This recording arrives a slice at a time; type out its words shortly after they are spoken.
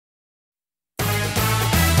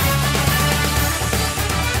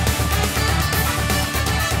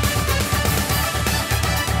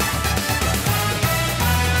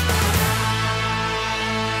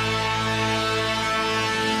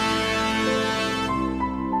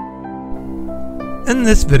In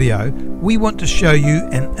this video, we want to show you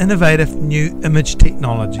an innovative new image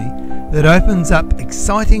technology that opens up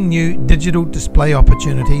exciting new digital display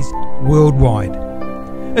opportunities worldwide.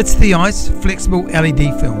 It's the ICE flexible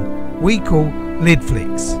LED film we call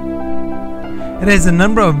LEDFlex. It has a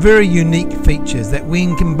number of very unique features that,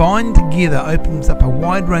 when combined together, opens up a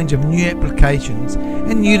wide range of new applications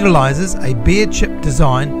and utilises a bare chip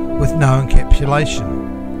design with no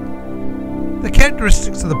encapsulation. The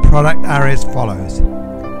characteristics of the product are as follows.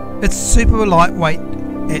 It's super lightweight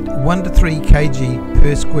at 1 to 3 kg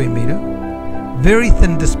per square metre, very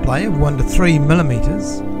thin display of 1 to 3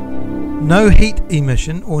 millimeters, no heat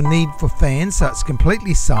emission or need for fans, so it's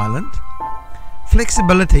completely silent,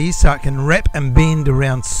 flexibility so it can wrap and bend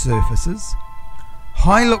around surfaces,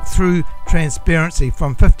 high look-through transparency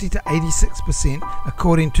from 50 to 86%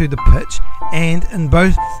 according to the pitch and in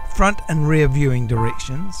both front and rear viewing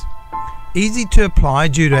directions, easy to apply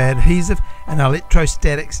due to adhesive and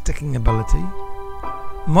electrostatic sticking ability,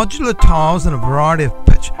 modular tiles in a variety of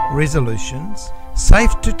pitch resolutions,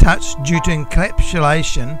 safe to touch due to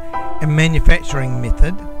encapsulation and manufacturing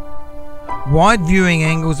method, wide viewing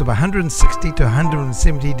angles of 160 to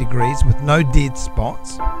 170 degrees with no dead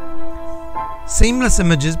spots, seamless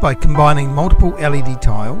images by combining multiple LED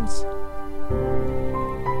tiles,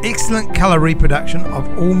 excellent colour reproduction of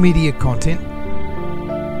all media content,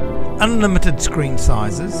 unlimited screen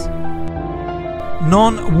sizes,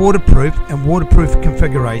 non-waterproof and waterproof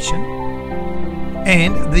configuration,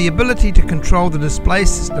 and the ability to control the display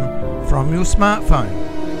system from your smartphone.